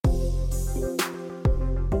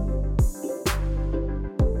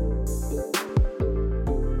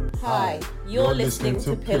Hi, you're listening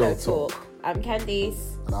to Pillow Talk. I'm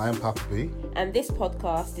Candice. And I am Papa B. And this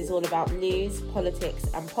podcast is all about news, politics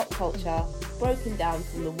and pop culture broken down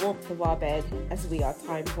from the warmth of our bed as we are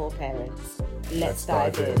time poor parents. Let's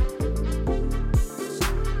dive in.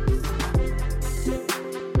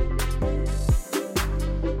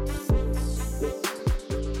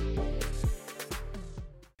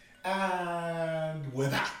 And we're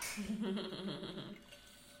back.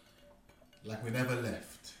 Like we never left.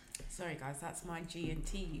 Sorry guys, that's my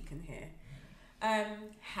G&T you can hear.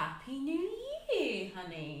 Happy New Year,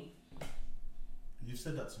 honey. You've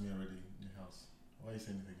said that to me already in your house. Why are you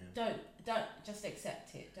saying it again? Don't just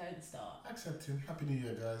accept it. Don't start. Accepting. Happy New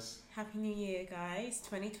Year, guys. Happy New Year, guys.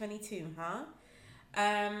 2022, huh?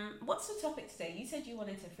 What's the topic today? You said you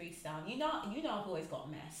wanted to freestyle. You know I've always got a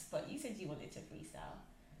mess, but you said you wanted to freestyle.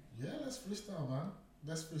 Yeah, let's freestyle, man.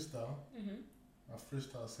 Let's freestyle. Mm-hmm. I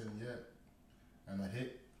freestyle saying yeah, and I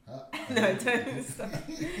hit. No, don't stop.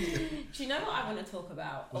 Do you know what I want to talk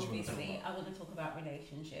about? What Obviously, I want to talk about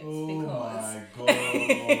relationships. Oh my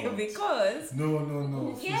god. Because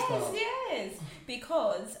No. Yes.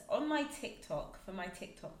 Because on my TikTok, for my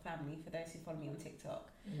TikTok family, for those who follow me on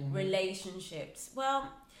TikTok, relationships.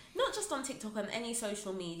 Well, not just on TikTok, on any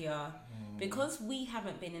social media, because we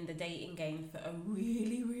haven't been in the dating game for a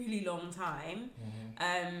really, really long time.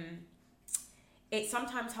 It's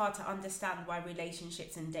sometimes hard to understand why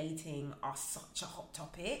relationships and dating are such a hot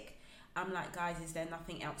topic. I'm like, guys, is there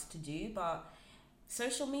nothing else to do? But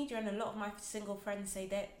social media and a lot of my single friends say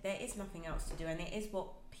that there is nothing else to do, and it is what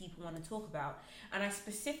people want to talk about. And I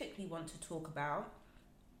specifically want to talk about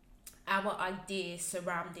our ideas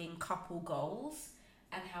surrounding couple goals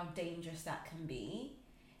and how dangerous that can be,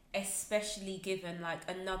 especially given like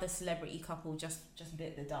another celebrity couple just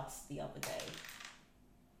bit the dust the other day.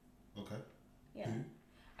 Okay. Yeah. Who?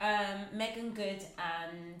 Megan Good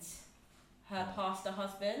and her pastor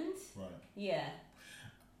husband. Right. Yeah.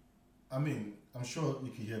 I mean, I'm sure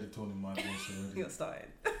you can hear the tone in my voice already. You're starting.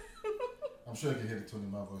 I'm sure you can hear the tone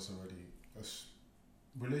in my voice already.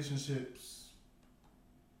 Relationships.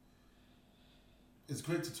 It's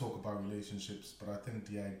great to talk about relationships, but I think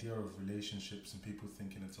the idea of relationships and people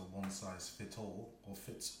thinking it's a one-size-fits-all or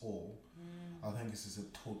fits all, I think this is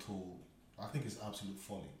I think it's absolute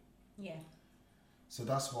folly. Yeah. So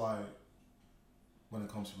that's why when it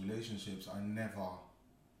comes to relationships, I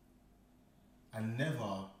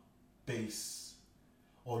never base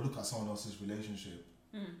or look at someone else's relationship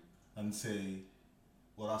and say,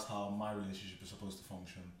 well, that's how my relationship is supposed to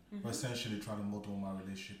function. We're essentially trying to model my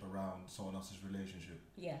relationship around someone else's relationship.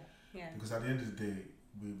 Yeah. Because at the end of the day,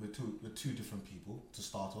 we're two different people to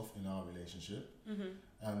start off in our relationship.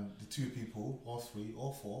 And the two people, or three,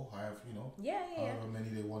 or four, however many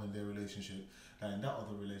they want in their relationship, and in that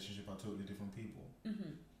other relationship are totally different people.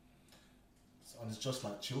 And it's just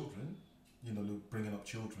like children, bringing up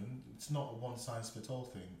children. It's not a one-size-fits-all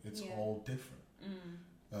thing. It's all different.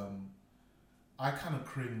 I kind of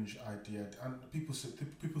cringe idea, and people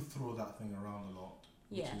throw that thing around a lot,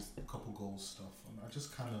 which is couple goals stuff, and I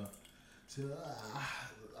just kind of say,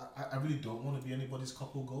 I really don't want to be anybody's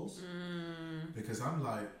couple goals, because I'm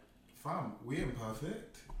like, fam, we ain't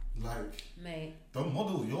perfect. Like, mate, don't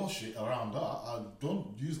model your shit around that.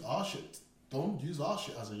 Don't use our shit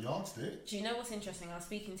as a yardstick. Do you know what's interesting? I was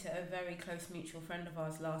speaking to a very close mutual friend of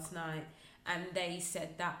ours last night, and they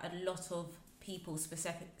said that a lot of people,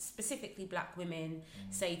 specifically black women,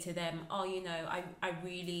 say to them, oh,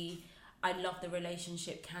 I love the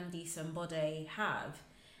relationship Candice and Bode have.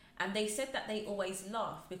 And they said that they always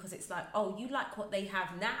laugh because it's like, oh, you like what they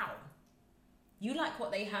have now. You like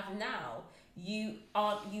what they have now. You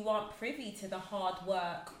aren't privy to the hard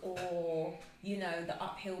work or, the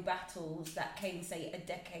uphill battles that came, say, a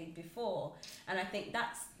decade before. And I think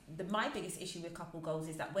that's my biggest issue with couple goals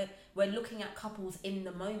is that we're looking at couples in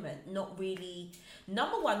the moment, not really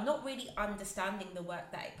understanding the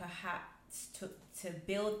work that it perhaps took to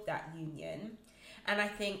build that union. And I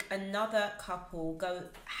think another couple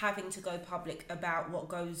having to go public about what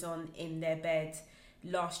goes on in their bed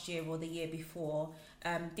last year or the year before,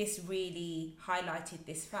 this really highlighted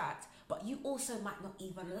this fact. But you also might not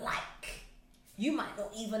even like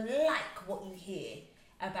what you hear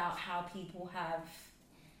about how people have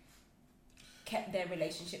kept their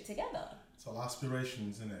relationship together. It's all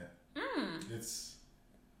aspirations, isn't it? It's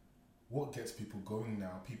what gets people going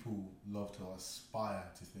now. People love to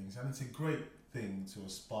aspire to things, and it's a great thing to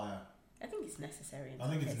aspire. I think it's necessary. I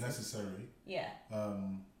think it's necessary. Yeah.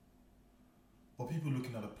 But people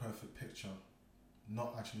looking at a perfect picture,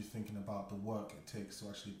 not actually thinking about the work it takes to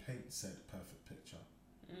actually paint said perfect picture.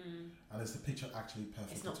 And is the picture actually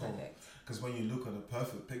perfect? It's not perfect. Because when you look at a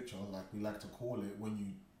perfect picture, like we like to call it, when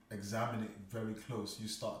you examine it very close, you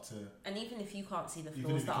start to... And even if you can't see the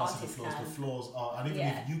flaws, the artist can. The flaws are... And even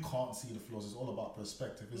if you can't see the flaws, it's all about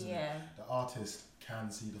perspective, isn't it? The artist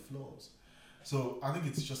can see the flaws. So I think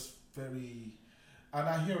it's just very... And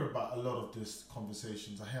I hear about a lot of these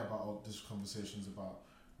conversations. I hear about all these conversations about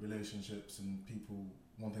relationships and people.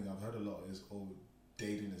 One thing I've heard a lot is, oh,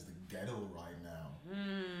 dating is the ghetto right now.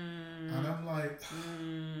 And I'm like...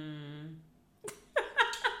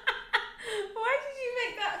 Why did you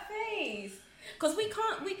make that face? Because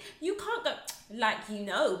you can't go, like, we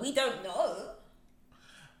don't know.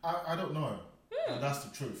 I don't know. And that's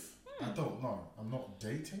the truth. I don't know. I'm not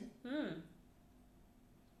dating.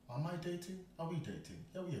 Am I dating? Are we dating?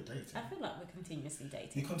 Yeah, we are dating. I feel like we're continuously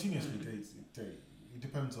dating. You continuously date. It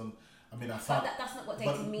depends on... I mean, I but found... that's not what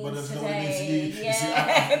dating means that's today. Not what it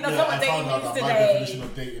means. That's not what dating means today. My definition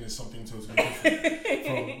of dating is something totally different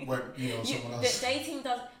from when, someone else... Dating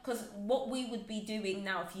does... Because what we would be doing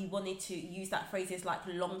now, if you wanted to use that phrase, is like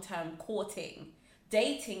long-term courting.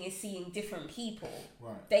 Dating is seeing different people.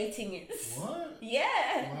 Right. Dating is... What?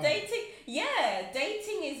 Yeah. Wow.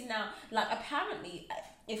 Dating is now... Like, apparently,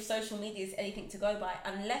 if social media is anything to go by,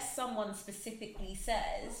 unless someone specifically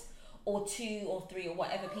says... or 2 or 3 or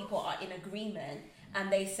whatever people are in agreement,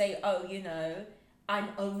 and they say, oh, I'm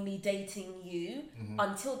only dating you.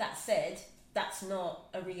 Until that's said, that's not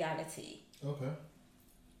a reality. Okay.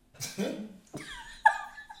 Hey,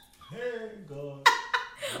 God.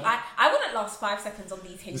 I wouldn't last 5 seconds on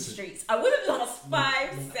these hate streets. I wouldn't last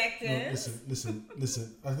 5 seconds.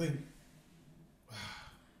 Listen. I think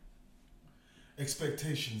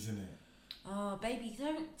expectations in it. Oh, baby,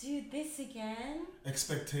 don't do this again.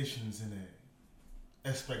 Expectations in it.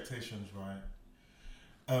 Expectations, right?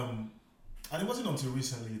 And it wasn't until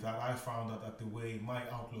recently that I found out that the way my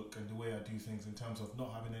outlook and the way I do things in terms of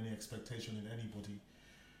not having any expectation in anybody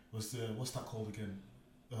was what's that called again?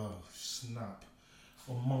 Snap.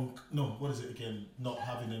 Or monk. No, what is it again? Not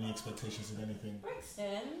having any expectations in anything.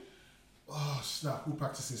 Brixton. Oh, snap. Who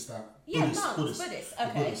practices that? Yeah, Buddhist.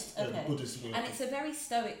 Okay. Buddhist way. And it's a very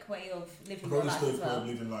stoic way of living life. Very stoic way of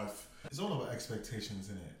living life. It's all about expectations,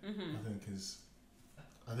 isn't it?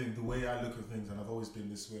 I think the way I look at things, and I've always been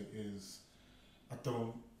this way, is I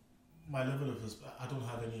don't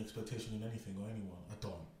have any expectation in anything or anyone. I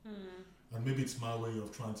don't. And maybe it's my way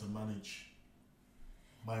of trying to manage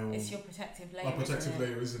my own... It's your protective layer. My protective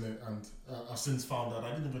layer, isn't it? And I've since found out,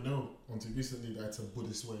 I didn't even know until recently that it's a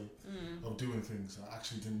Buddhist way of doing things. I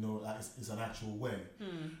actually didn't know that it's an actual way.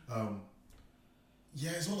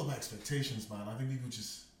 It's all about expectations, man. I think people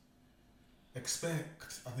just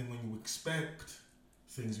expect. I think when you expect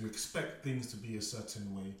things, you expect things to be a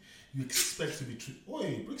certain way. You expect to be treated...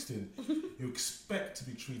 Oi, Brixton! You expect to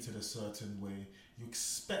be treated a certain way. You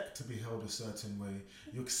expect to be held a certain way.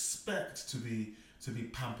 You expect to be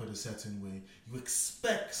pampered a certain way. You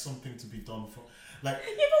expect something to be done for... Yeah,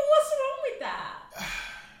 but what's wrong with that?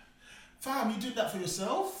 Fam, you did that for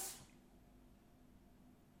yourself?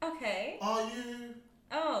 Okay. Are you?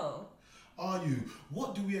 Oh. Are you?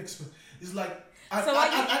 What do we expect? It's like...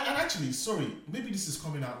 And actually, sorry, maybe this is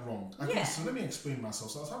coming out wrong. So let me explain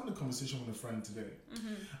myself. So I was having a conversation with a friend today,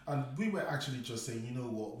 and we were actually just saying, you know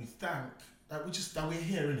what, we thank that we're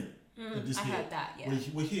here, innit? I heard that, yeah.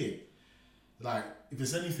 We're here. Like, if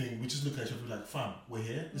there's anything, we just look at each other like, fam, we're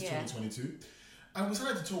here, it's 2022. And we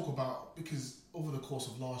started to talk about, because over the course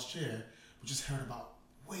of last year, we just heard about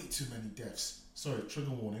way too many deaths. Sorry,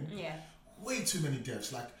 trigger warning. Yeah. Way too many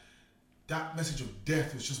deaths. Like, that message of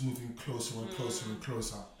death was just moving closer and closer and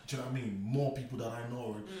closer. Do you know what I mean? More people that I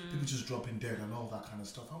know, people just dropping dead and all that kind of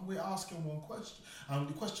stuff. And we're asking one question. And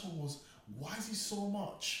the question was, why is it so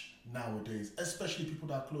much nowadays? Especially people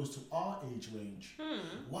that are close to our age range.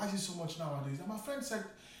 Why is it so much nowadays? And my friend said,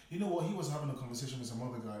 you know what, he was having a conversation with some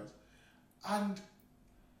other guys. And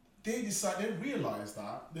they realized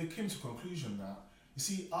that, they came to the conclusion that, you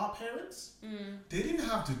see, our parents, they didn't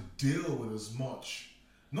have to deal with as much.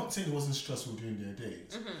 Not saying it wasn't stressful during their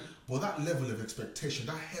days, but that level of expectation,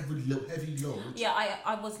 that heavy load. Yeah,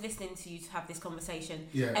 I was listening to you to have this conversation.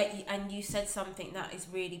 Yeah. And you said something that is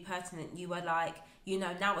really pertinent. You were like,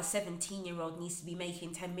 now a 17-year-old needs to be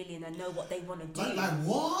making 10 million and know what they want to do. Like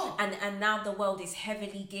what? And now the world is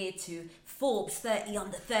heavily geared to Forbes 30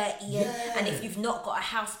 under 30. And if you've not got a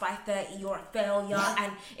house by 30, you're a failure.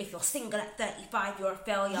 And if you're single at 35, you're a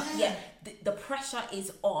failure. The pressure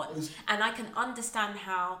is on. And I can understand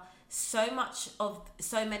how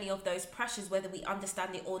so many of those pressures, whether we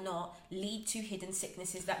understand it or not, lead to hidden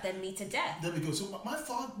sicknesses that then lead to death. There we go. So my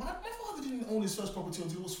father didn't own his first property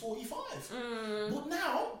until he was 45. But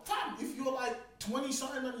now, fam, if you're like 20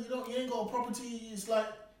 something and you ain't got a property, it's like,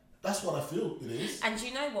 that's what I feel it is. And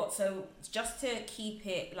you know what? So just to keep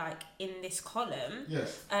it like in this column.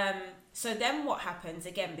 Yes. So then what happens,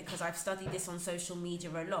 again, because I've studied this on social media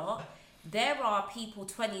a lot, there are people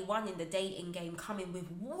 21 in the dating game coming with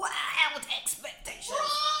wild expectations.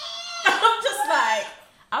 I'm just like,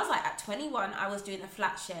 I was like, at 21, I was doing a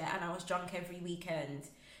flat share and I was drunk every weekend.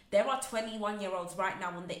 There are 21-year-olds right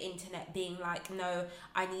now on the internet being like, no,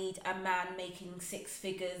 I need a man making 6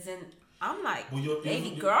 figures. And I'm like, well,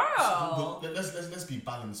 baby girl. Let's be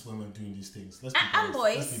balanced when we're doing these things. Let's be balanced. And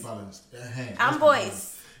boys. Let's be balanced. And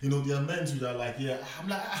boys. You know, there are men who are like, yeah, I'm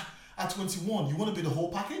like, at 21, you want to be the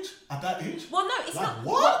whole package at that age? Well, no, it's like,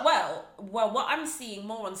 not. What? Well, what I'm seeing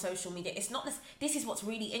more on social media, it's not this. This is what's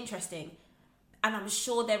really interesting, and I'm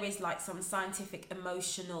sure there is like some scientific,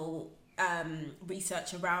 emotional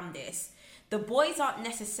research around this. The boys aren't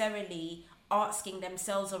necessarily asking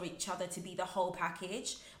themselves or each other to be the whole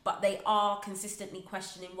package, but they are consistently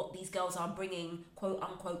questioning what these girls are bringing, quote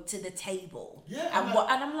unquote, to the table. Yeah, and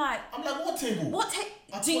I'm like, what table?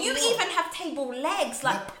 Do you even have table legs?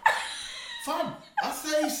 Like, fam, at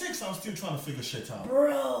 36, I'm still trying to figure shit out,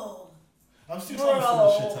 bro. I'm still trying to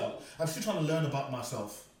figure shit out. I'm still trying to learn about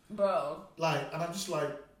myself, bro. Like, and I'm just like,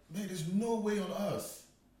 man, there's no way on earth,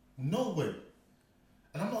 no way.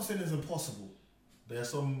 And I'm not saying it's impossible. There are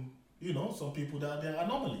some people that they're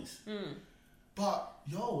anomalies. But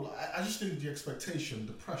I just think the expectation,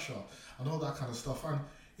 the pressure, and all that kind of stuff, and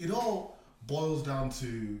it all boils down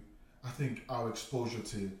to, I think, our exposure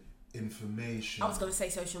to information. I was going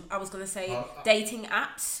to say dating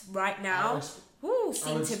apps right now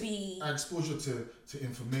seem to be... Our exposure to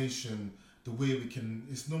information, the way we can...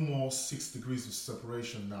 It's no more 6 degrees of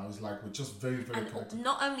separation now. It's like we're just very, very connected. And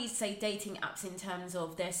not only say dating apps in terms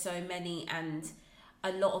of there's so many, and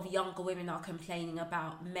a lot of younger women are complaining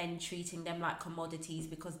about men treating them like commodities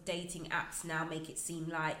because dating apps now make it seem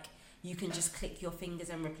like you can just click your fingers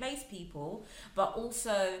and replace people, but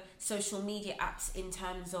also social media apps in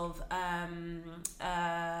terms of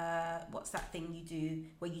what's that thing you do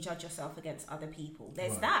where you judge yourself against other people?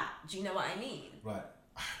 There's that. Do you know what I mean? Right.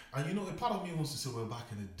 And a part of me wants to say, well,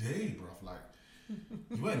 back in the day, bruv, like,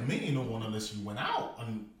 you weren't meeting no one unless you went out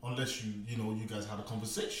and unless you guys had a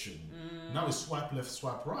conversation. Now it's swipe left,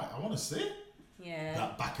 swipe right. I want to say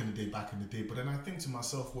that back in the day. But then I think to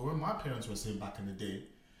myself, well, when my parents were saying back in the day,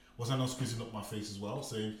 was I not squeezing up my face as well,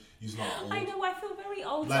 saying he's not old? I know, I feel very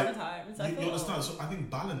old sometimes. You understand? So I think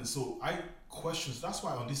balance. So I question. That's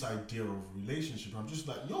why on this idea of relationship, I'm just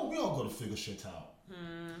like, we all got to figure shit out.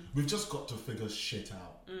 We've just got to figure shit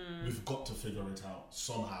out. We've got to figure it out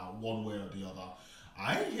somehow, one way or the other.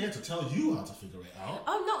 I ain't here to tell you how to figure it out.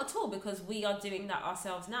 Oh, not at all, because we are doing that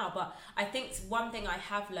ourselves now. But I think one thing I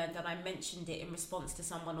have learned, and I mentioned it in response to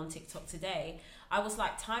someone on TikTok today, I was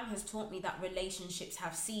like, time has taught me that relationships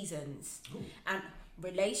have seasons. Ooh. And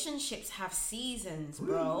relationships have seasons,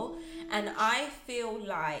 bro. Ooh. And I feel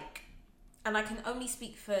like, and I can only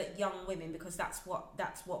speak for young women because that's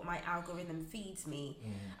what my algorithm feeds me.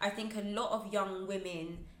 I think a lot of young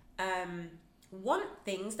women want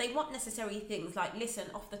things. They want necessary things. Like, listen,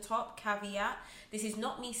 off the top, caveat, this is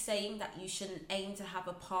not me saying that you shouldn't aim to have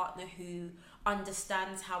a partner who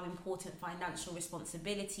understands how important financial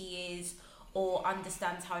responsibility is, or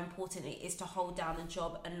understands how important it is to hold down a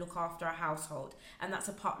job and look after a household. And that's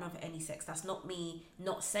a partner of any sex. That's not me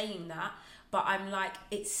not saying that. But I'm like,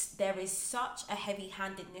 there is such a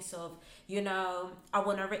heavy-handedness of, I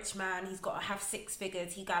want a rich man, he's got to have 6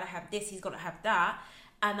 figures, he got to have this, he's got to have that.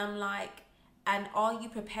 And I'm like, and are you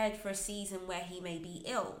prepared for a season where he may be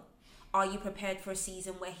ill? Are you prepared for a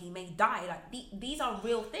season where he may die? Like, these are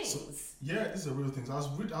real things. So, these are real things. I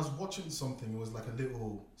was watching something, it was like a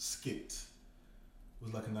little skit. It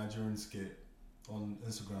was like a Nigerian skit on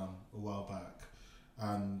Instagram a while back.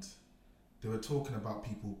 And they were talking about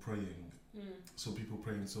people praying. So people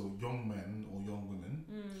praying, so young men or young women.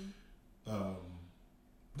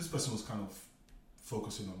 This person was kind of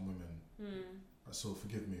focusing on women. So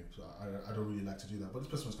forgive me, I don't really like to do that. But this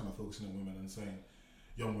person was kind of focusing on women and saying,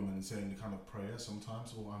 young women, and saying the kind of prayer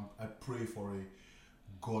sometimes. I pray for a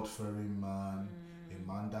God-fearing man,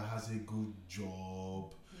 a man that has a good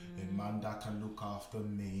job, a man that can look after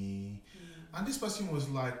me. And this person was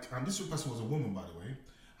like, and this person was a woman, by the way.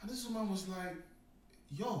 And this woman was like,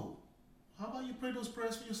 yo, how about you pray those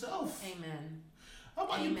prayers for yourself? Amen. How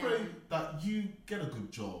about you pray that you get a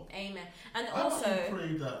good job? Amen. And how also, about you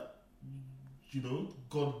pray that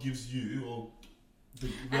God gives you or the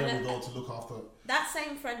wherewithal to look after. That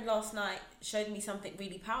same friend last night showed me something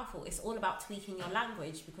really powerful. It's all about tweaking your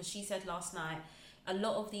language, because she said last night, a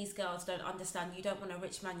lot of these girls don't understand, you don't want a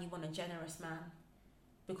rich man, you want a generous man.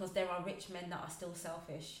 Because there are rich men that are still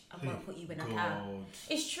selfish and won't put you in a cab.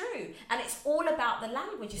 It's true. And it's all about the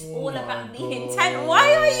language. It's all about the intent.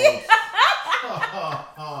 Why are you...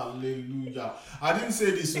 Hallelujah. I didn't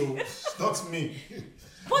say this, so it's not me.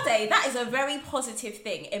 Bode, that is a very positive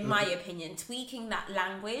thing, in my opinion. Tweaking that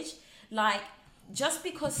language. Like, just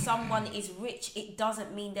because someone is rich, it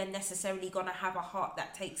doesn't mean they're necessarily going to have a heart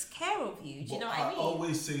that takes care of you. Do you know what I mean? I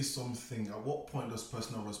always say something. At what point does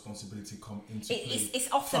personal responsibility come into play?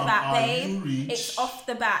 It's off the bat, babe. It's off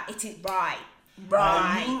the bat. It is right.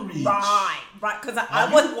 Right. Because I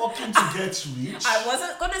was walking to get rich. I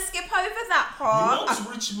wasn't going to skip over that part. You want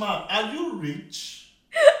rich man? Are you rich?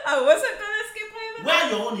 I wasn't going to skip over Where are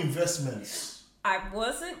your own investments? I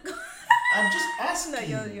wasn't. I'm just asking.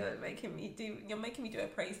 No, you're making me do a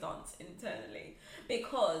praise dance internally,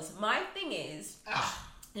 because my thing is,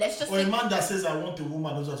 let's just. Or a man that says, "I want a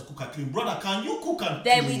woman who knows how to cook and clean." Brother, can you cook and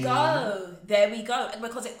there clean? There we go.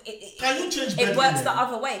 Because can you change? It works the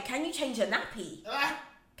other way. Can you change a nappy?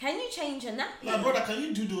 Can you change a nappy? My brother, can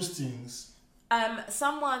you do those things?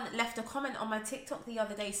 Someone left a comment on my TikTok the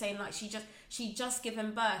other day saying like she just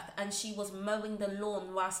given birth and she was mowing the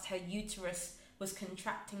lawn whilst her uterus was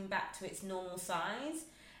contracting back to its normal size,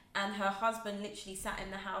 and her husband literally sat in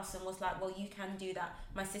the house and was like, well, you can do that,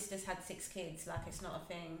 my sister's had 6 kids, like it's not a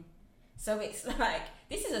thing. So it's like,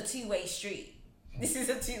 this is a two-way street.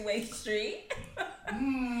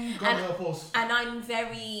 God help us. And I'm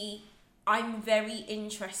very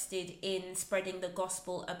interested in spreading the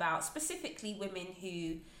gospel about specifically women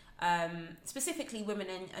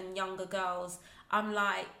and younger girls.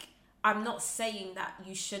 I'm not saying that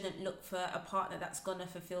you shouldn't look for a partner that's gonna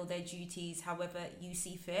fulfill their duties however you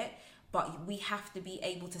see fit, but we have to be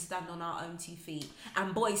able to stand on our own 2 feet.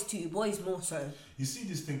 And boys too, boys more so. You see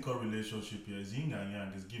this thing called relationship here, is yin and yang,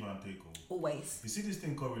 there's give and take. Always. You see this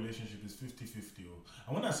thing called relationship is 50-50.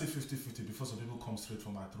 And when I say 50-50, before some people come straight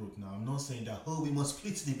from my throat now, I'm not saying that, we must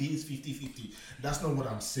split the bills 50-50. That's not what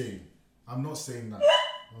I'm saying. I'm not saying that.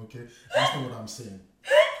 Okay? That's not what I'm saying.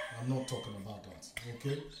 I'm not talking about that.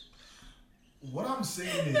 Okay? What I'm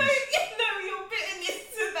saying is... No, you're biting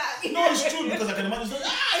into that. No, it's true, because I can imagine saying,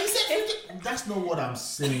 he said 50. That's not what I'm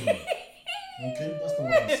saying. Okay? That's not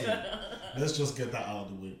what I'm saying. Let's just get that out of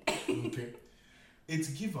the way. Okay? It's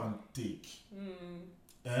give and take.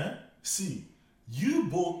 See, you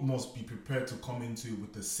both must be prepared to come into it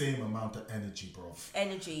with the same amount of energy, bro.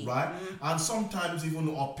 Right? And sometimes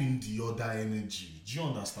even upping the other energy. Do you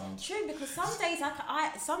understand? True, because some days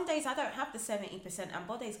I don't have the 70% and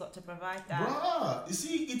Bode's got to provide that. Bruh, you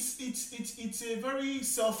see, it's a very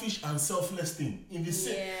selfish and selfless thing. In the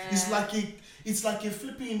same, it's like a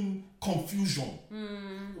flipping confusion.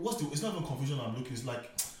 It's not even confusion I'm looking. It's like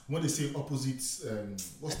when they say opposites.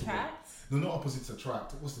 What's the word? No, not opposites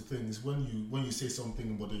attract. What's the thing? Is when you say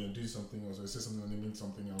something but then you do something else, or you say something and you mean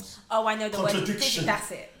something else. Oh, I know the contradiction. Word.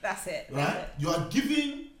 That's it. Right? You are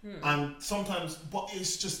giving, and sometimes, but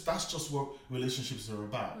that's just what relationships are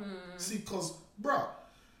about. See, because, bruh,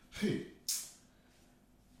 hey,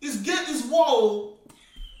 it's war.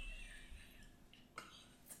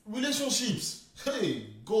 Relationships, hey,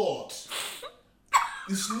 God,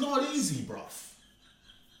 it's not easy, bruv.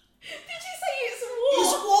 Did you say it's war?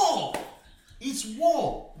 It's war. It's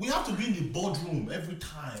war. We have to be in the boardroom every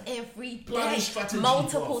time. Every day.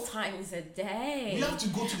 Multiple times a day. We have to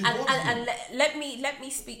go to the boardroom. And let me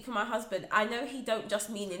speak for my husband. I know he don't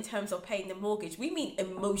just mean in terms of paying the mortgage. We mean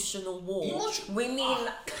emotional war. We mean...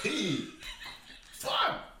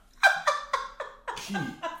 Fam!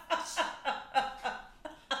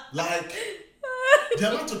 Like... The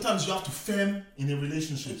amount of times you have to fem in a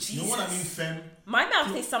relationship. Jesus. You know what I mean, fem? My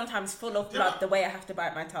mouth is sometimes full of blood the way I have to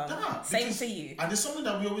bite my tongue. Same for you. And there's something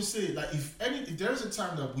that we always say, like if there is a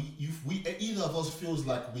time that we either of us feels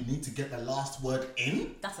like we need to get the last word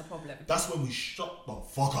in, that's a problem. That's when we shut the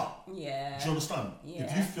fuck up. Yeah. Do you understand? Yeah.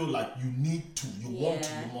 If you feel like you need to, you want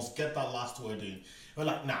to, you must get that last word in. You're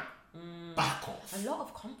like, nah. Back off. A lot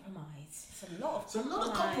of compromise. It's a lot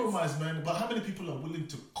of compromise, man. But how many people are willing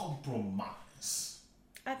to compromise?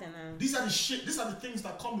 I don't know. These are the things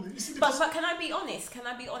that come with it. But can I be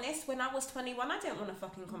honest? When I was 21, I didn't want to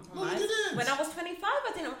fucking compromise. No, you didn't. When I was 25,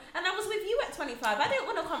 I didn't. And I was with you at 25. I didn't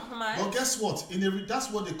want to compromise. Well, guess what?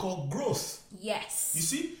 That's what they call growth. Yes. You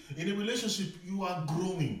see, in a relationship, you are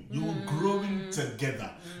growing. You are growing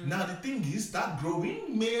together. Now, the thing is, that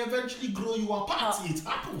growing may eventually grow you apart. It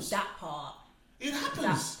happens. That part. It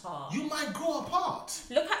happens. You might grow apart.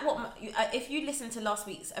 Look at what if you listen to last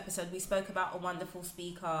week's episode, we spoke about a wonderful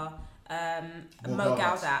speaker, Mo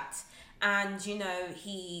Gawdat. And, you know,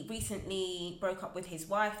 he recently broke up with his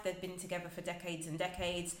wife. They'd been together for decades and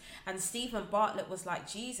decades. And Stephen Bartlett was like,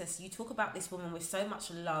 Jesus, you talk about this woman with so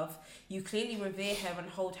much love. You clearly revere her and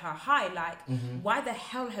hold her high. Like, why the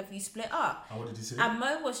hell have you split up? And what did he say? And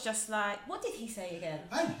Mo was just like, what did he say again?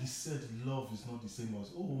 He said love is not the same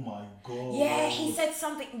as, oh my God. Yeah, he said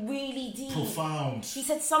something really deep. Profound. He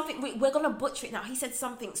said something, we're going to butcher it now. He said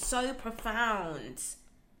something so profound.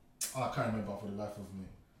 I can't remember for the life of me.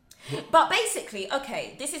 But basically,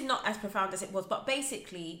 okay, this is not as profound as it was, but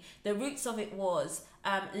basically the roots of it was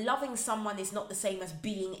loving someone is not the same as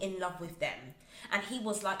being in love with them. And he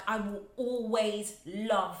was like, I will always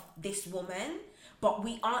love this woman, but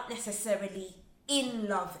we aren't necessarily in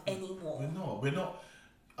love anymore. We're not.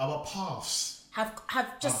 Our paths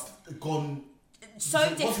have just gone so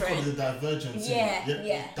different. What's called the divergence?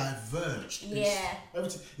 Yeah. Diverged. Yeah.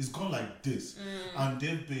 Everything is gone like this, and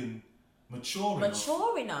they've been mature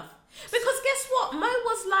enough. Because guess what? Mo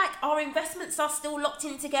was like, our investments are still locked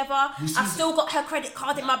in together. I've still got her credit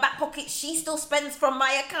card in my back pocket. She still spends from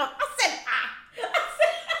my account. I said,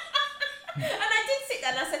 and I did sit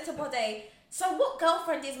there and I said to Bode, so what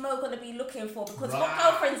girlfriend is Mo going to be looking for? Because what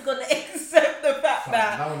girlfriend's going to accept the fact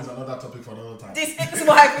that one is another topic for another time. This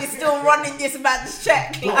ex-wife is still running this man's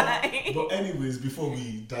check. But anyways, before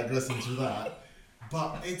we digress into that,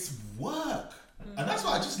 but it's work. And that's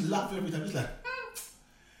why I just laugh every time. It's like,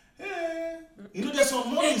 hey. You know, there's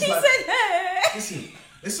some mornings like... said, hey. Listen,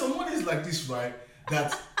 there's some mornings like this, right?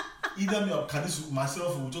 That either me or Candice,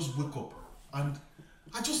 myself, will just wake up and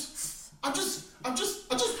I'm just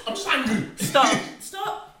angry.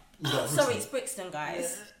 Stop. Sorry, it's Brixton,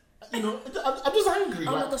 guys. Yeah. You know, I'm just angry.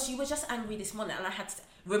 Oh my gosh, you were just angry this morning, and I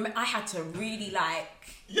had to really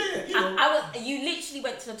like. Yeah, you know. You literally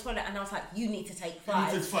went to the toilet, and I was like, "You need to take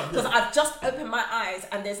 5 because I've just opened my eyes,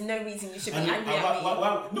 and there's no reason you should be angry at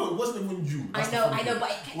me." No, it wasn't even you. I know,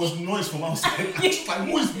 but it was noise from outside. Just like,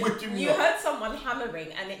 who is waking me up? You heard someone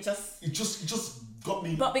hammering, and it just got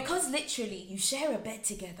me. But because literally you share a bed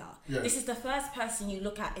together, this is the first person you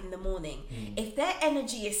look at in the morning. If their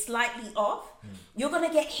energy is slightly off, you're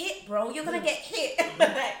gonna get hit, bro. You're gonna get hit.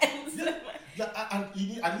 And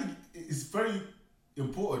I think it's very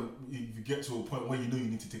important if you get to a point where you know you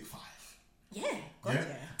need to take 5. Yeah,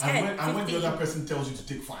 gotcha. 10, and when the other person tells you to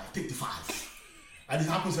take 5, take the 5. And it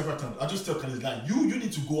happens several times. I just tell Candice, like, you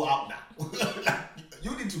need to go out now.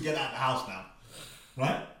 You need to get out of the house now.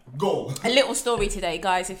 Right? Go. A little story today,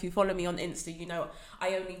 guys. If you follow me on Insta, you know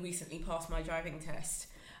I only recently passed my driving test.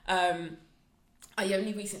 And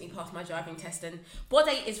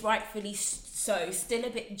Bode is rightfully so still a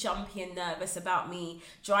bit jumpy and nervous about me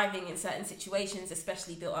driving in certain situations,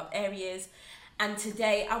 especially built up areas. And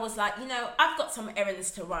today I was like, you know, I've got some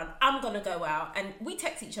errands to run. I'm going to go out. And we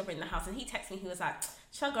text each other in the house, and he texted me, he was like,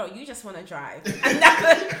 Chuggo, you just want to drive. And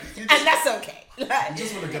that's okay. Like, you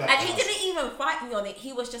just want to get out. And he didn't even fight me on it.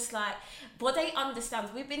 He was just like, Bode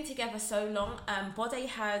understands. We've been together so long. Bode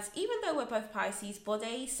has, even though we're both Pisces,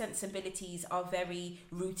 Bode's sensibilities are very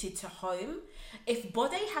rooted to home. If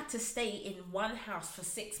Bode had to stay in one house for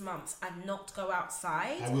 6 months and not go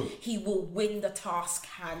outside, he will win the task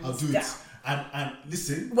hands down. And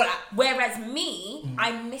listen. Well, whereas me,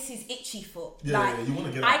 I'm Mrs. Itchy Foot. You want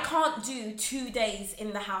to get out. I can't do 2 days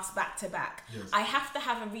in the house back to back. Yes. I have to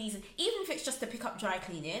have a reason, even if it's just to pick up dry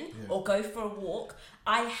cleaning or go for a walk.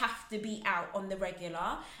 I have to be out on the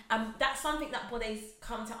regular. That's something that Bode's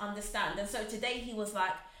come to understand. And so today he was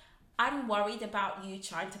like, I'm worried about you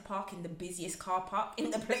trying to park in the busiest car park in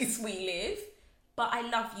the place we live. But I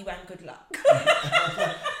love you and good luck.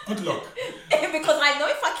 Good luck. Because I know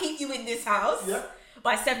if I keep you in this house,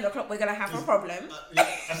 by 7 o'clock we're going to have a problem.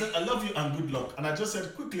 I said, I love you and good luck. And I just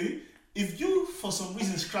said quickly, if you, for some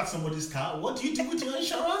reason, scratch somebody's car, what do you do with your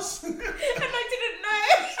insurance? And I didn't know.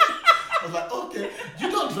 I was like, okay,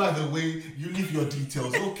 you don't drive away, you leave your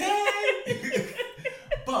details, okay?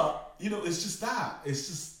 But, you know, it's just that.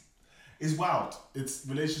 It's wild. It's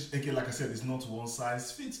relationship. Again, like I said, it's not one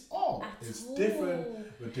size fits all. It's different.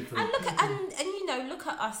 We're different. And look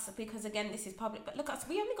at us, because again, this is public. But look at us.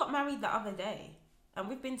 We only got married the other day, and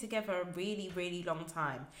we've been together a really, really long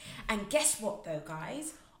time. And guess what, though,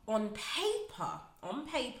 guys? On paper,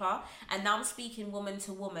 and now I'm speaking woman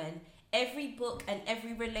to woman. Every book and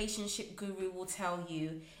every relationship guru will tell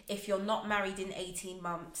you, if you're not married in 18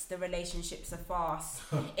 months, the relationship's a farce.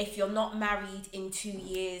 If you're not married in 2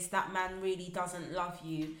 years, that man really doesn't love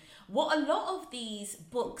you. what a lot of these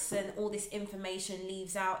books and all this information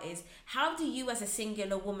leaves out is, how do you as a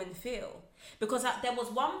singular woman feel? Because there was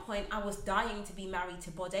one point I was dying to be married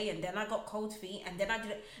to Bode, and then I got cold feet, and then I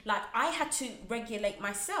did it. Like, I had to regulate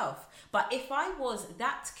myself. But if I was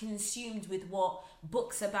that consumed with what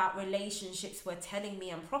books about relationships were telling me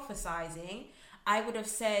and prophesizing, I would have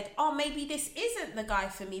said, oh, maybe this isn't the guy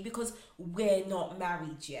for me because we're not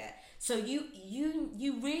married yet. So you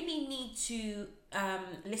really need to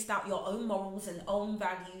list out your own morals and own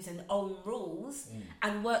values and own rules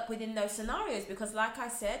and work within those scenarios, because like I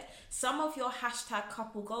said, some of your hashtag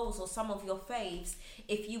couple goals or some of your faves,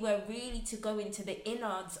 if you were really to go into the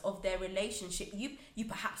innards of their relationship, you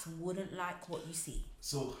perhaps wouldn't like what you see.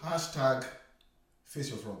 So hashtag face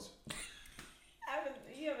your front.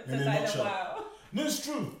 You haven't said that in a while. No, it's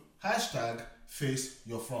true. Hashtag face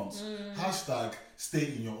your front. Hashtag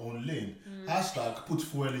stay in your own lane. Hashtag put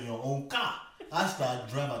fuel in your own car. Hashtag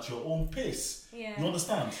drive at your own pace. Yeah. You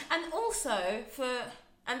understand? And also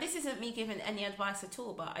and this isn't me giving any advice at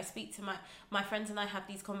all, but I speak to my friends and I have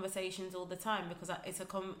these conversations all the time, because it's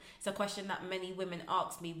a question that many women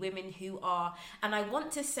ask me, women who are, and I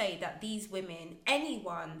want to say that these women,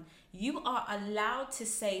 anyone, you are allowed to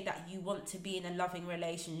say that you want to be in a loving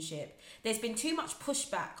relationship. There's been too much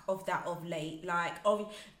pushback of that of late. Like,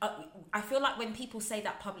 I feel like when people say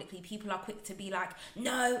that publicly, people are quick to be like,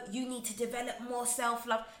 no, you need to develop more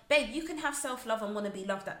self-love. Babe, you can have self-love and want to be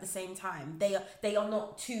loved at the same time. They are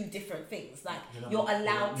not two different things. Like, you're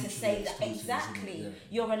allowed to say that. Exactly. Yeah.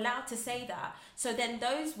 You're allowed to say that. So then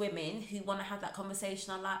those women who want to have that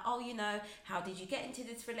conversation are like, oh, how did you get into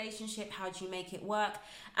this relationship? How did you make it work?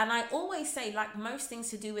 And I always say, like most things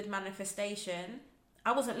to do with manifestation,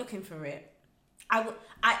 I wasn't looking for it. I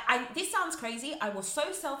this sounds crazy. I was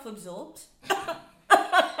so self-absorbed.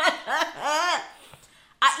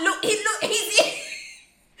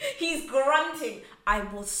 He's grunting. I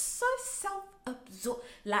was so self-absorbed,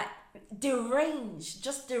 like deranged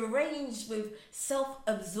with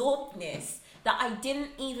self-absorbedness, that I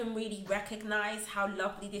didn't even really recognize how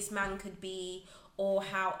lovely this man could be, or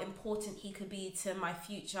how important he could be to my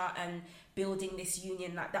future and building this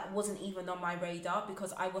union. Like, that wasn't even on my radar,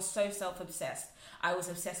 because I was so self-obsessed. I was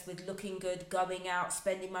obsessed with looking good, going out,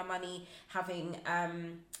 spending my money, having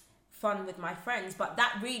fun with my friends. But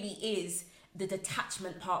that really is the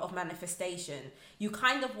detachment part of manifestation. You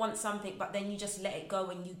kind of want something, but then you just let it go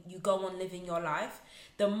and you go on living your life.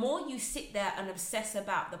 The more you sit there and obsess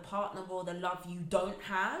about the partner or the love you don't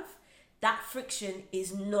have, that friction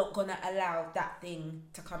is not going to allow that thing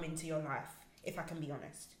to come into your life, if I can be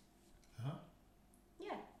honest. Huh?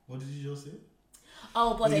 Yeah. What did you just say?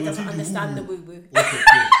 Oh, but they doesn't understand the woo-woo. Okay,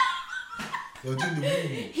 you're doing the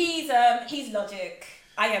woo-woo. He's logic.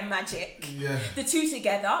 I am magic. Yeah. The two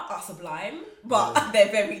together are sublime, but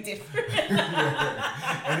they're very different.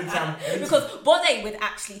 Anytime. Because Bode would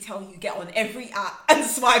actually tell you, get on every app and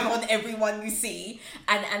swipe on everyone you see,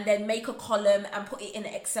 and then make a column and put it in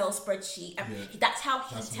an Excel spreadsheet. And that's how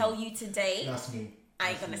he'll tell you today. That's me. I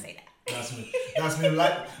ain't gonna say that. That's me.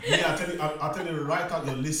 Like me, I'll tell you, write out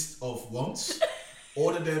your list of wants,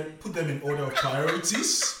 order them, put them in order of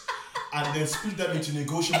priorities. And then split them into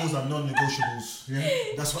negotiables and non-negotiables. Yeah,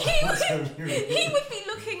 that's what I tell you. He would be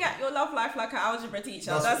looking at your love life like an algebra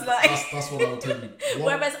teacher. That's what I'll tell you.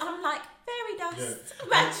 Whereas I'm like, fairy dust,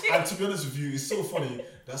 magic. And to be honest with you, it's so funny.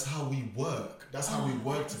 That's how we work. That's how we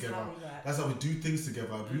work together. That's how we do things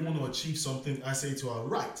together. Do we want to achieve something? I say to her,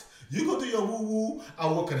 right, you go do your woo-woo,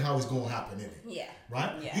 I'll work on how it's going to happen, innit? Yeah.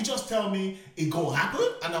 Right? Yeah. You just tell me it going to happen,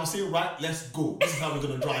 and I'll say, right, let's go. This is how we're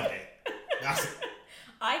going to drive there. That's it.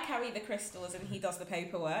 I carry the crystals and he does the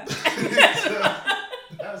paperwork. That's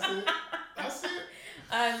it.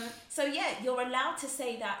 So yeah, you're allowed to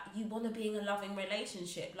say that you want to be in a loving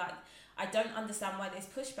relationship. Like, I don't understand why there's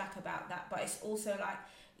pushback about that, but it's also like,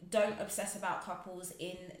 don't obsess about couples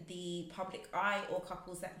in the public eye or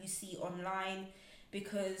couples that you see online,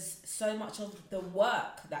 because so much of the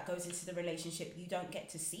work that goes into the relationship you don't get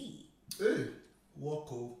to see. Hey,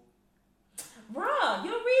 Wako. Bruh,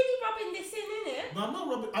 you're really rubbing this in, innit? No, I'm not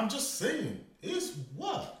rubbing. I'm just saying, it's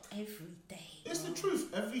work. Every day. It's the truth.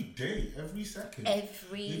 Every day, every second.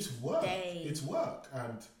 It's work. It's work.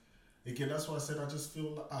 And again, that's why I said I just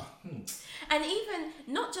feel like, And even,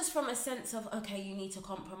 not just from a sense of, okay, you need to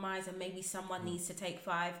compromise and maybe someone needs to take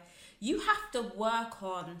 5. You have to work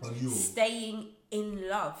on staying in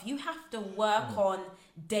love. You have to work on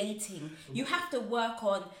dating. You have to work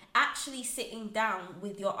on actually sitting down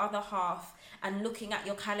with your other half and looking at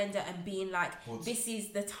your calendar and being like, this is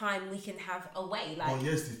the time we can have away. Like,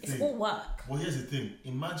 here's the it's thing. all work. Well, here's the thing.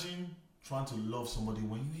 Imagine trying to love somebody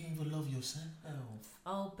when you ain't even love yourself.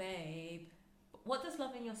 Oh, babe. What does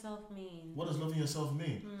loving yourself mean? What does loving yourself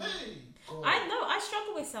mean? Hey, God. I know, I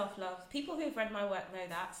struggle with self-love. People who've read my work know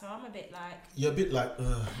that, so I'm a bit like... You're a bit like...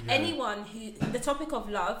 Anyone who... The topic of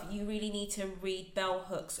love, you really need to read Bell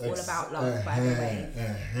Hooks, All About Love, by the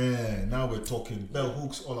way. Now we're talking. Bell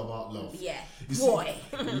Hooks, All About Love. Yeah. You see,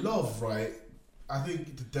 love, right? I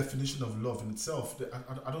think the definition of love in itself,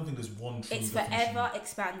 I don't think there's one true definition. It's forever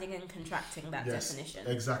expanding and contracting, that definition.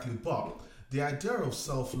 Exactly. But the idea of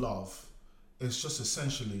self-love... It's just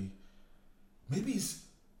essentially, maybe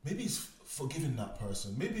it's forgiving that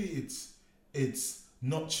person. Maybe it's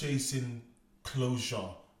not chasing closure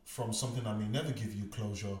from something that may never give you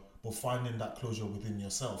closure, but finding that closure within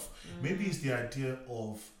yourself. Maybe it's the idea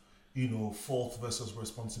of, fault versus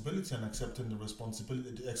responsibility and accepting the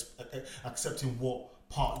responsibility, accepting what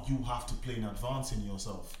part you have to play in advancing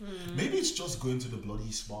yourself. Maybe it's just going to the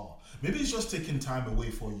bloody spa. Maybe it's just taking time away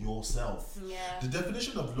for yourself. Yeah. The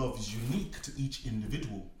definition of love is unique to each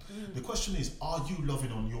individual. The question is, are you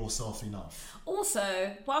loving on yourself enough?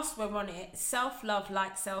 Also, whilst we're on it, self-love,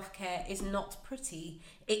 like self-care, is not pretty.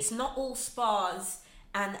 It's not all spas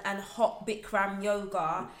and hot Bikram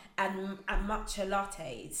yoga and matcha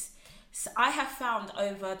lattes. So I have found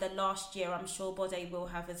over the last year, I'm sure Bode will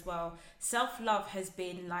have as well, self-love has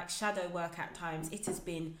been like shadow work at times. It has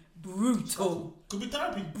been brutal. Could be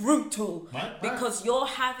therapy. Brutal. Right. Because you're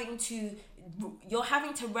having to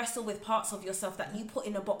wrestle with parts of yourself that you put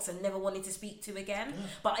in a box and never wanted to speak to again. Yeah.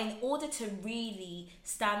 But in order to really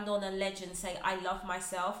stand on a ledge and say, I love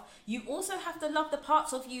myself, you also have to love the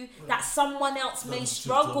parts of you that someone else may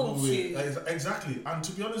struggle to. Exactly. And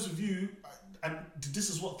to be honest with you, and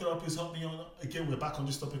this is what therapy has helped me on. Again, we're back on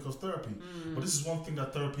this topic of therapy. But this is one thing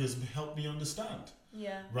that therapy has helped me understand.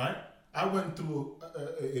 Yeah. Right? I went through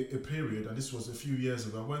a period, and this was a few years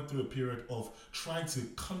ago, I went through a period of trying to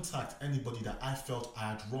contact anybody that I felt I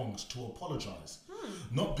had wronged to apologize.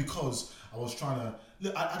 Not because I was trying to...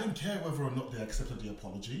 Look, I didn't care whether or not they accepted the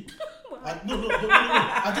apology. No,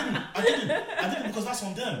 I didn't because that's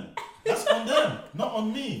on them. That's on them, not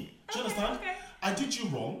on me. Do you understand? Okay. I did you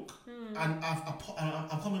wrong, and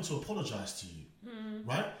I'm coming to apologize to you,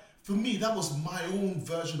 right? For me, that was my own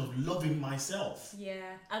version of loving myself.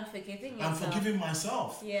 Yeah, and forgiving yourself. And forgiving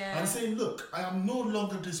myself. Yeah. And saying, look, I am no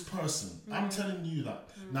longer this person. I'm telling you that.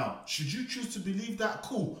 Now, should you choose to believe that,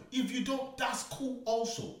 cool. If you don't, that's cool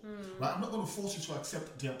also. Right? I'm not going to force you to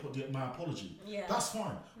accept my apology. Yeah. That's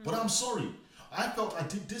fine. But I'm sorry. I felt I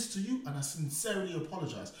did this to you, and I sincerely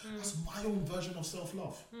apologize. That's my own version of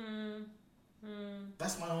self-love.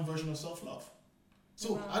 That's my own version of self-love.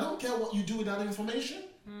 So I don't care what you do with that information.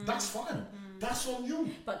 That's fine. That's on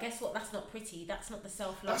you. But guess what? That's not pretty. That's not the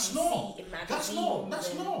self-love That's you see in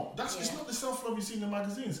magazines. It's not the self-love you see in the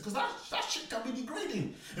magazines. Because that shit can be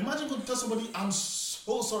degrading. Imagine going to tell somebody, I'm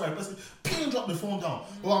so sorry. Pin, drop the phone down.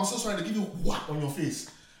 Or I'm so sorry to give you a whack on your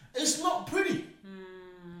face. It's not pretty.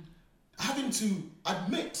 Having to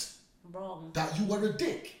admit that you were a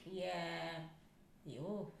dick. Yeah.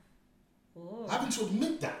 Yo. Having to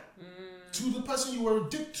admit that to the person you were a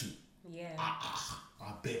dick to. Yeah.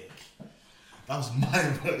 I beg. That was my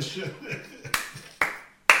version.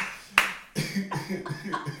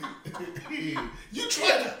 You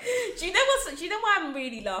tried that. Do you know why I'm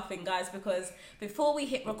really laughing, guys? Because before we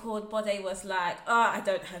hit record, Bode was like, I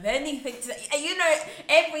don't have anything to say. You know,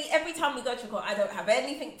 every time we go to record, I don't have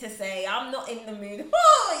anything to say. I'm not in the mood.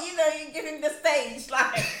 You're giving the stage.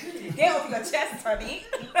 Like, get off your chest, honey.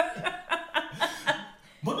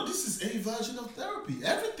 But no, this is a version of therapy.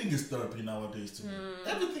 Everything is therapy nowadays to me.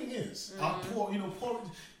 Everything is.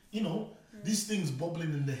 These things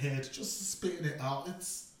bubbling in the head, just spitting it out.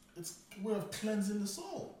 It's a way of cleansing the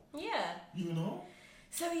soul. Yeah.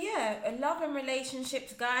 So love and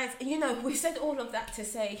relationships, guys. We said all of that to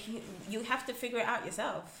say you have to figure it out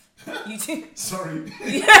yourself. You do. Sorry.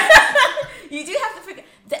 You do have to figure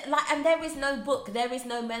and there is no book. There is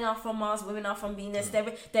no men are from Mars, women are from Venus.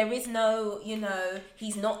 There is no,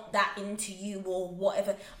 he's not that into you or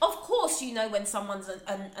whatever. Of course, when someone's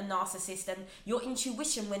a narcissist, and your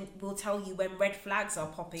intuition will tell you when red flags are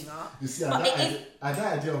popping up. You see, that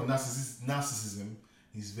idea of narcissism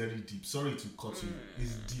is very deep. Sorry to cut you.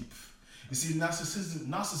 It's deep. You see,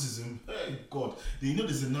 narcissism, hey God,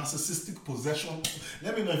 there's a narcissistic possession.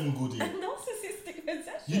 Let me not even go there. A narcissistic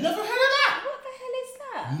possession? You never heard of that? What the hell is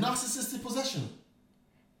that? Narcissistic possession.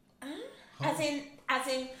 As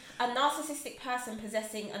in a narcissistic person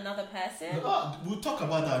possessing another person? We'll talk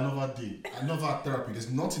about that another day. Another therapy.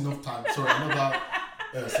 There's not enough time. Sorry,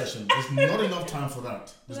 another session. There's not enough time for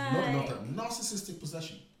that. There's not enough time. Narcissistic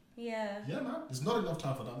possession. Yeah. Yeah, man. There's not enough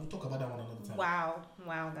time for that. We'll talk about that one another time.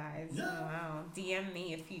 Wow, guys. Yeah. Wow. DM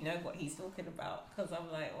me if you know what he's talking about, because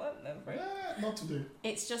I'm like, what the frick? Yeah, not today.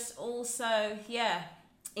 It's just also, yeah,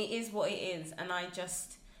 it is what it is, and I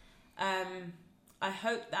just, I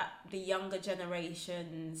hope that the younger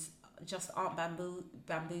generations just aren't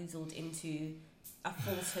bamboozled into a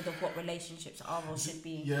falsehood of what relationships are or should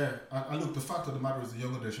be. Yeah, and look, the fact of the matter is the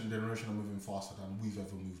younger generation are moving faster than we've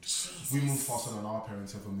ever moved. Jesus. We move faster than our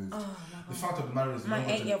parents ever moved. Oh, the fact of the matter is my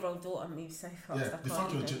 8-year-old daughter moves so fast. Yeah,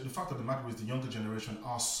 the fact of the matter is the younger generation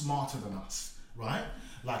are smarter than us, right?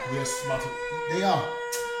 Like we're smarter. They are.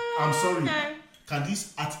 I'm sorry. No.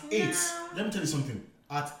 Candice, at 8, let me tell you something.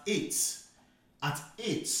 At 8,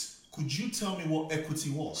 could you tell me what equity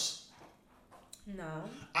was? No.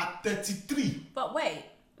 At 33. But wait,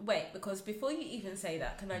 because before you even say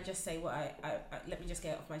that, can I just say what I let me just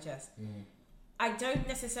get it off my chest. I don't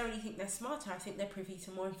necessarily think they're smarter. I think they're privy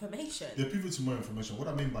to more information. They're privy to more information. What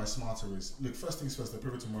I mean by smarter is, look, first things first, they're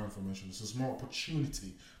privy to more information. So there's more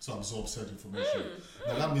opportunity to absorb said information.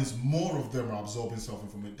 Now that means more of them are absorbing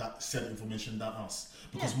said information than us,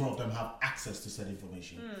 because more of them have access to said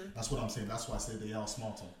information. That's what I'm saying. That's why I say they are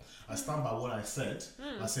smarter. I stand by what I said.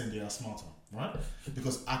 I said they are smarter, right?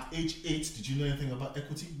 Because at age 8, did you know anything about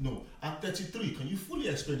equity? No. At 33, can you fully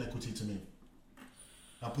explain equity to me?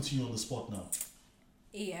 I'm putting you on the spot now.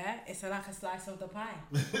 Yeah, it's like a slice of the pie.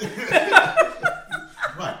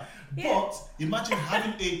 Right. Yeah. But imagine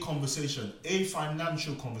having a conversation, a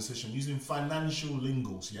financial conversation, using financial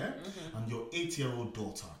lingos, yeah? And your 8-year-old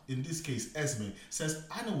daughter, in this case Esme, says,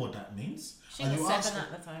 I know what that means. She was 7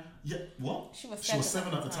 at the time. Yeah, what? She was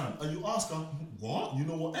 7 at the time. And you ask her, what? You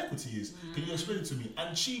know what equity is? Can you explain it to me?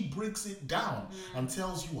 And she breaks it down and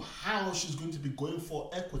tells you how she's going to be going for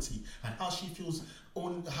equity and how she feels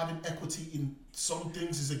having equity in some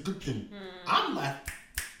things is a good thing. I'm like,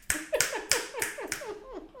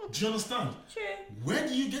 do you understand? True. Where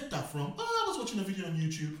do you get that from? Oh, I was watching a video on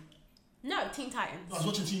YouTube. No, Teen Titans. I was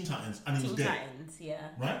watching Teen Titans and it was there. Teen Titans, yeah.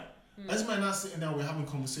 Right? Esme and I sitting down, we're having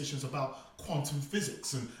conversations about quantum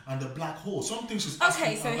physics and the black hole. Some things she's asking.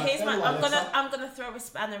 Okay, so here's I'm gonna throw a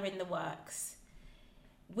spanner in the works.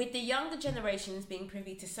 With the younger generations being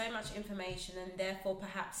privy to so much information and therefore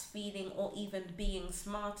perhaps feeling or even being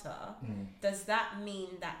smarter, does that mean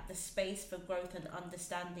that the space for growth and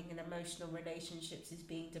understanding in emotional relationships is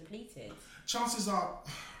being depleted? Chances are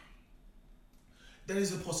there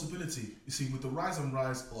is a possibility. You see, with the rise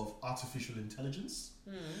of artificial intelligence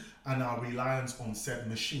and our reliance on said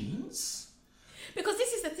machines. Because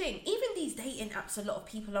this is the thing, even these dating apps, a lot of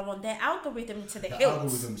people are on their algorithm to the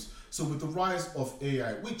hills. Algorithms. So with the rise of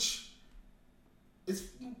AI, which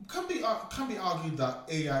can be argued that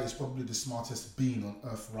AI is probably the smartest being on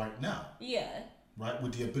Earth right now. Yeah. Right,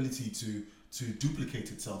 with the ability to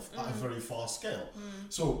duplicate itself at a very fast scale.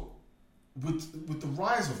 So with the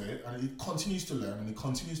rise of it, and it continues to learn and it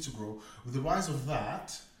continues to grow, with the rise of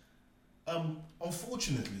that,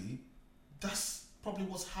 unfortunately, that's probably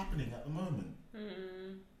what's happening at the moment.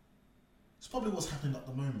 It's probably what's happening at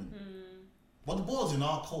the moment. But the ball's in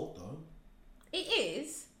our court, though. It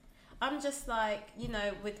is. I'm just like,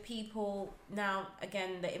 with people now,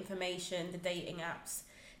 again, the information, the dating apps,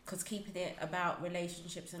 because keeping it about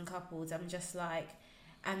relationships and couples, I'm just like,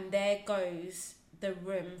 and there goes the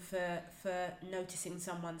room for noticing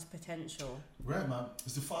someone's potential. Right, man.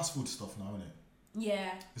 It's the fast food stuff now, isn't it?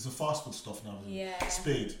 Yeah. It's the fast food stuff now. Yeah.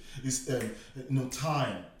 Speed. It's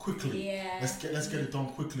time, quickly. Yeah. Let's get it done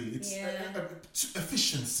quickly. It's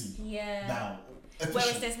efficiency. Yeah. Now.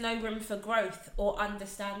 Whereas there's no room for growth or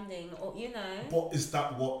understanding or But is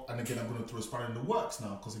that what? And again, I'm going to throw a spanner in the works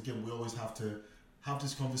now, because again, we always have to have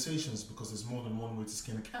these conversations because there's more than one way to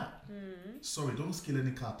skin a cat. Sorry, don't skin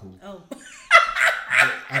any cat. Oh.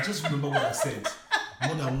 I just remember what I said.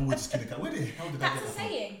 More than one way to skin a cat. Where the hell did I get that from? That's a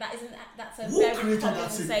saying. That's a Who very created common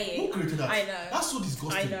that saying. Who created that? I know. That's so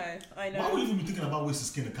disgusting. I know. Why would you even be thinking about ways to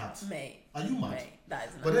skin a cat? Mate. Are you mad? Mate, that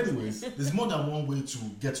is But anyways, there's more than one way to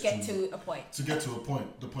get to a point. To get to a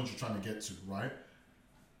point, the point you're trying to get to, right?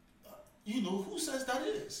 Who says that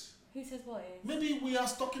is? Who says what is? Maybe we are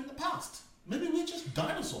stuck in the past. Maybe we're just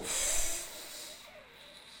dinosaurs.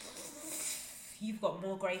 You've got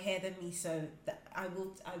more grey hair than me, so I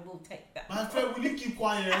will take that. My friend, will you keep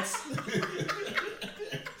quiet?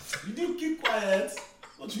 You do keep quiet.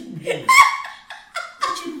 What do you mean?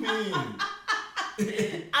 What do you mean?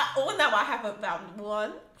 Now I haven't found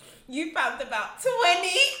one. You found about 20.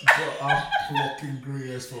 But I'm plucking grey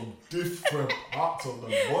hairs from different parts of the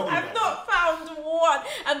body. I've not found one.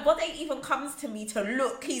 And Bode even comes to me to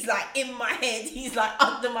look. He's like in my head. He's like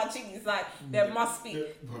under my chin. He's like, there must be.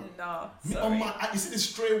 No, sorry. You see the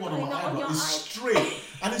stray one on my eyebrow? It's straight.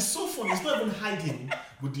 And it's so funny. It's not even hiding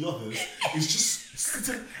with the others. It's just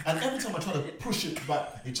sitting. And every time I try to push it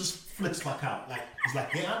back, it just flips back out. Like, it's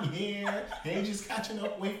like, hey, I'm here. Hey, just catching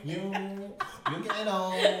up with you. You get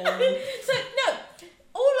on. So, no.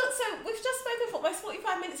 So we've just spoken for almost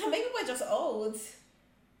 45 minutes, and maybe we're just old.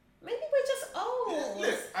 Maybe we're just old. Yeah,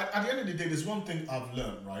 look, at the end of the day, there's one thing I've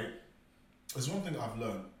learned, right? There's one thing I've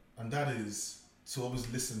learned, and that is to always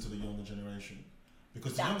listen to the younger generation.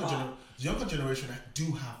 Because the younger generation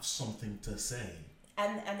do have something to say.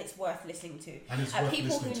 And it's worth listening to. And it's worth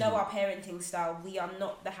people listening who know our parenting style, we are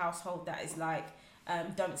not the household that is like,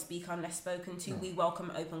 don't speak unless spoken to. We welcome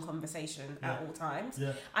open conversation at all times.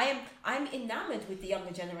 Yeah. I'm enamored with the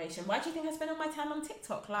younger generation. Why do you think I spend all my time on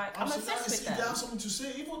TikTok? Like, I'm obsessed with them. They have something to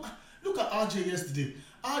say. Even look at RJ yesterday.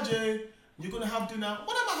 RJ, you're gonna have dinner.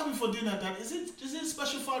 What am I having for dinner, Dad? Is it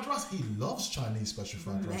special fried rice? He loves Chinese special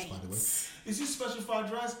fried rice, by the way. Is it special fried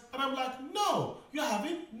rice? And I'm like, no, you're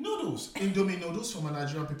having noodles. Indomie noodles for my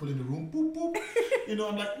Nigerian people in the room. Boop, boop. You know,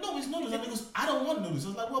 I'm like, no, it's noodles. And he goes, I don't want noodles. I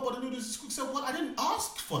was like, well, but the noodles is quick. He said, well, I didn't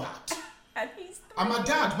ask for that. And my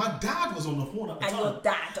dad was on the phone at the time. And your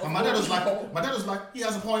dad. And my dad was like, he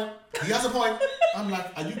has a point. I'm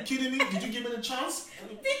like, are you kidding me? Did you give me the chance?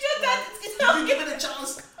 Did your dad? Did you give me the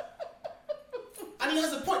chance? And he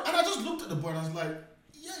has a point. And I just looked at the boy and I was like,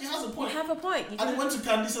 yeah, he has a point. You have a point. And he went to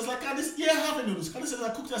Candice. I was like, Candice, yeah, having noodles. Candice said, I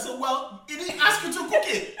cooked it. I said, well, he didn't ask you to cook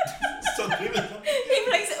it. So he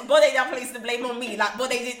Bode now places the blame on me. Like,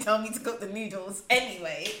 Bode didn't tell me to cook the noodles.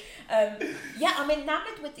 Anyway, yeah, I'm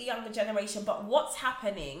enamored with the younger generation. But what's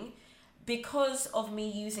happening, because of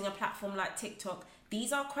me using a platform like TikTok,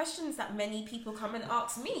 these are questions that many people come and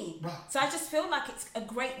ask me. Right. So I just feel like it's a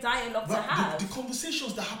great dialogue to have. The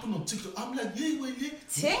conversations that happen on TikTok, I'm like, yeah.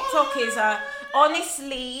 TikTok is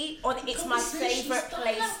honestly, it's my favourite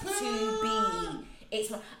place to be.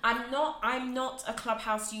 I'm not a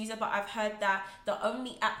Clubhouse user, but I've heard that the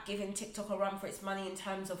only app giving TikTok a run for its money in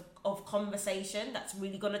terms of conversation that's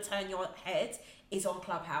really going to turn your head is on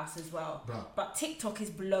Clubhouse as well. Bruh. But TikTok is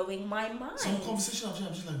blowing my mind. Some conversation I'm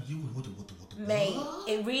just like, what? Mate,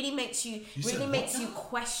 it really makes you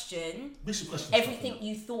question everything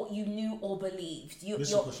you thought you knew or believed.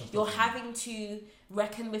 You're having to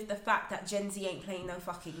reckon with the fact that Gen Z ain't playing no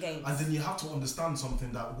fucking games. And then you have to understand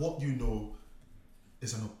something, that what you know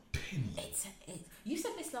is an opinion. You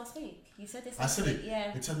said this last week. You said this last week. I said it.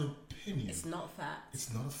 Yeah. It's an opinion. It's not fact. It's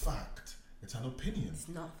not a fact. It's an opinion. It's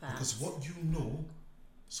not fact. Because what you know,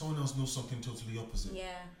 someone else knows something totally opposite.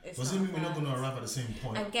 Yeah, it's doesn't mean we're not going to arrive at the same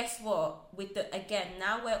point. And guess what?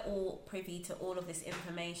 Now we're all privy to all of this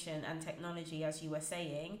information and technology, as you were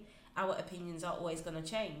saying. Our opinions are always going to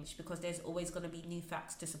change because there's always going to be new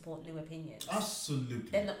facts to support new opinions.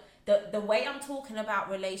 Absolutely. The way I'm talking about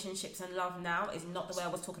relationships and love now is not the way I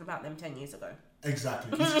was talking about them 10 years ago.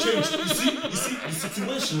 Exactly. It's changed. You see the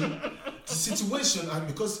situation, and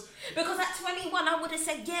because at 21 I would have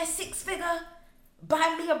said, yeah, 6-figure,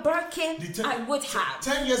 buy me a Birkin. I would have.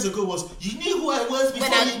 10 years ago was, you knew who I was before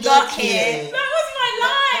you got here. That was my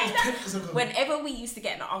line. Whenever we used to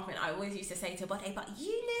get in an argument, I always used to say to Bode, but you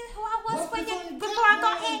knew who I was before I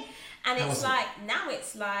got here. And it's like, now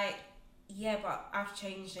it's like, yeah, but I've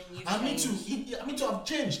changed and you've changed. Me too, I've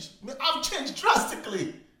changed. I've changed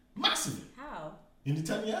drastically. Massively. How? In the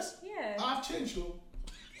 10 years? Yeah. I've changed though.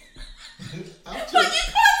 But you can't say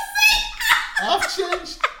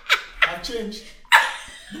I've changed.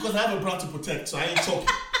 Because I have a brand to protect, so I ain't talking.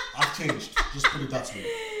 I've changed. Just put it that way.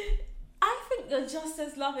 I think you're just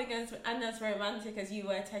as loving and as romantic as you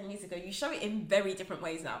were 10 years ago. You show it in very different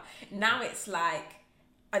ways now. Now it's like,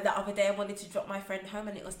 the other day I wanted to drop my friend home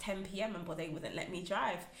and it was 10 p.m. and Bode wouldn't let me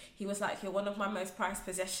drive. He was like, you're one of my most prized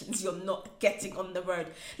possessions. You're not getting on the road.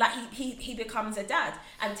 Like he becomes a dad.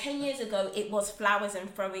 And 10 years ago it was flowers and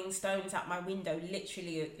throwing stones out my window,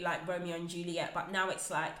 literally like Romeo and Juliet. But now it's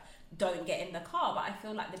like, don't get in the car. But I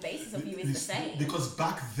feel like the basis of you is the same. Because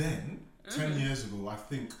back then, 10 years ago, I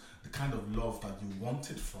think the kind of love that you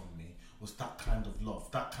wanted from me was that kind of love.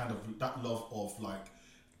 That love of like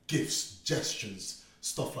gifts, gestures,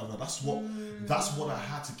 stuff like that. That's what I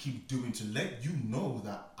had to keep doing to let you know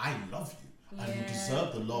that I love you and you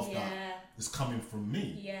deserve the love that is coming from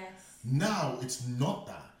me. Yes. Now it's not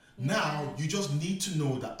that. Yeah. Now you just need to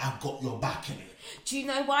know that I've got your back in it. Do you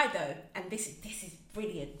know why though? And this is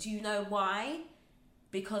brilliant. Do you know why?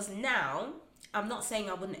 Because now I'm not saying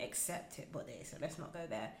I wouldn't accept it, Bode, so let's not go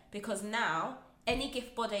there. Because now, any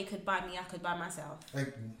gift Bode could buy me, I could buy myself.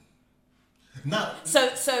 Now,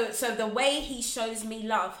 so the way he shows me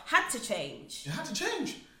love had to change. It had to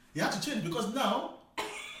change. It had to change because now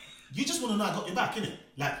you just want to know I got your back, innit?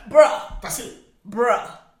 Like, bruh, that's it, bruh.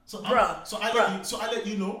 So I let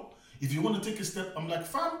you know if you want to take a step. I'm like,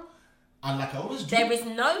 fam, and like I always do. There is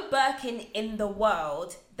no Birkin in the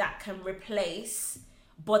world that can replace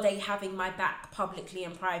Bode having my back publicly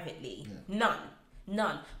and privately. Yeah.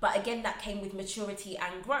 None. But again, that came with maturity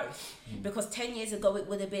and growth. Because 10 years ago, it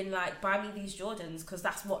would have been like, buy me these Jordans, because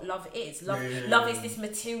that's what love is. Love is this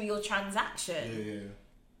material transaction.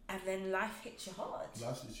 Yeah. And then life hits you hard.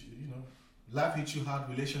 Life hits you hard.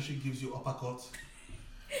 Relationship gives you uppercut.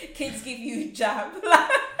 Kids give you jab.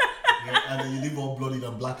 And then you live all bloodied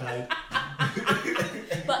and black-eyed.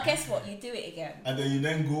 But guess what? You do it again. And then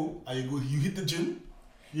you go and you hit the gym.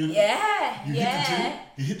 You hit the gym,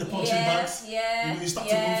 you hit the punching bags, you start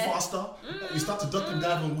to move faster, you start to duck and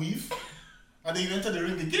dive and weave, and then you enter the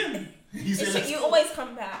ring again. You always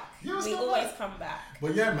come back. We always come back.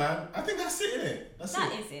 But yeah, man, I think that's it, innit?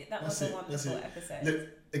 That is it. That was a wonderful episode. Look,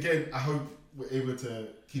 again, I hope we're able to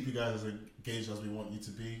keep you guys as engaged as we want you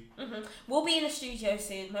to be. We'll be in the studio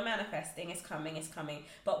soon. We're manifesting. It's coming.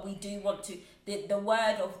 But we do want to. The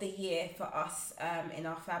word of the year for us in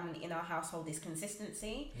our family, in our household, is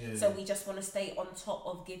consistency. So we just want to stay on top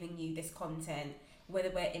of giving you this content, whether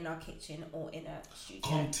we're in our kitchen or in a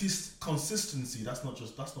studio. Consistency. That's not the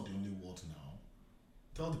only word now.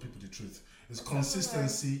 Tell the people the truth. It's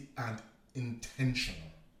consistency and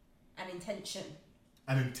intentional. And intention.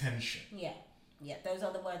 Yeah, those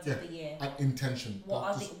are the words of the year. And intention.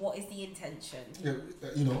 What is the intention?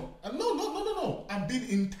 No. I'm being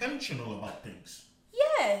intentional about things.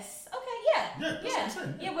 Yes. Okay. Yeah. That's what I'm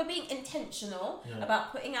saying. Yeah, we're being intentional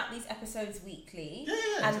about putting out these episodes weekly.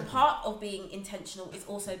 Yeah. And exactly. part of being intentional is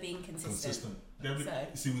also being consistent.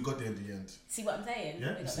 See, we got there in the end. See what I'm saying?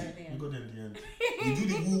 Yeah. We got there in the end. We do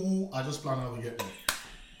the woo. I just plan how we get there.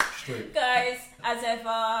 Straight. Guys, as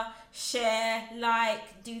ever, share,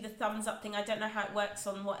 like, do the thumbs up thing. I don't know how it works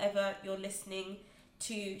on whatever you're listening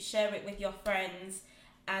to. Share it with your friends,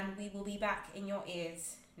 and we will be back in your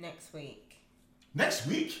ears next week. Next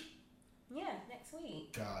week? Yeah, next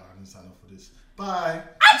week. God, I didn't sign up for this. Bye.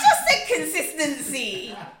 I just said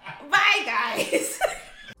consistency. Bye, guys.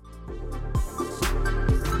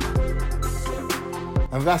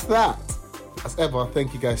 And that's that. As ever,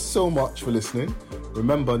 thank you guys so much for listening.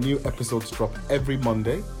 Remember, new episodes drop every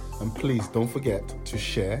Monday, and please don't forget to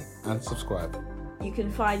share and subscribe. You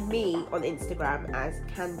can find me on Instagram as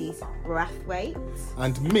Candice Brathwaite.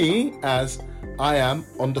 And me as I am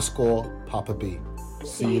 _Papa B.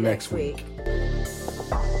 See you next week.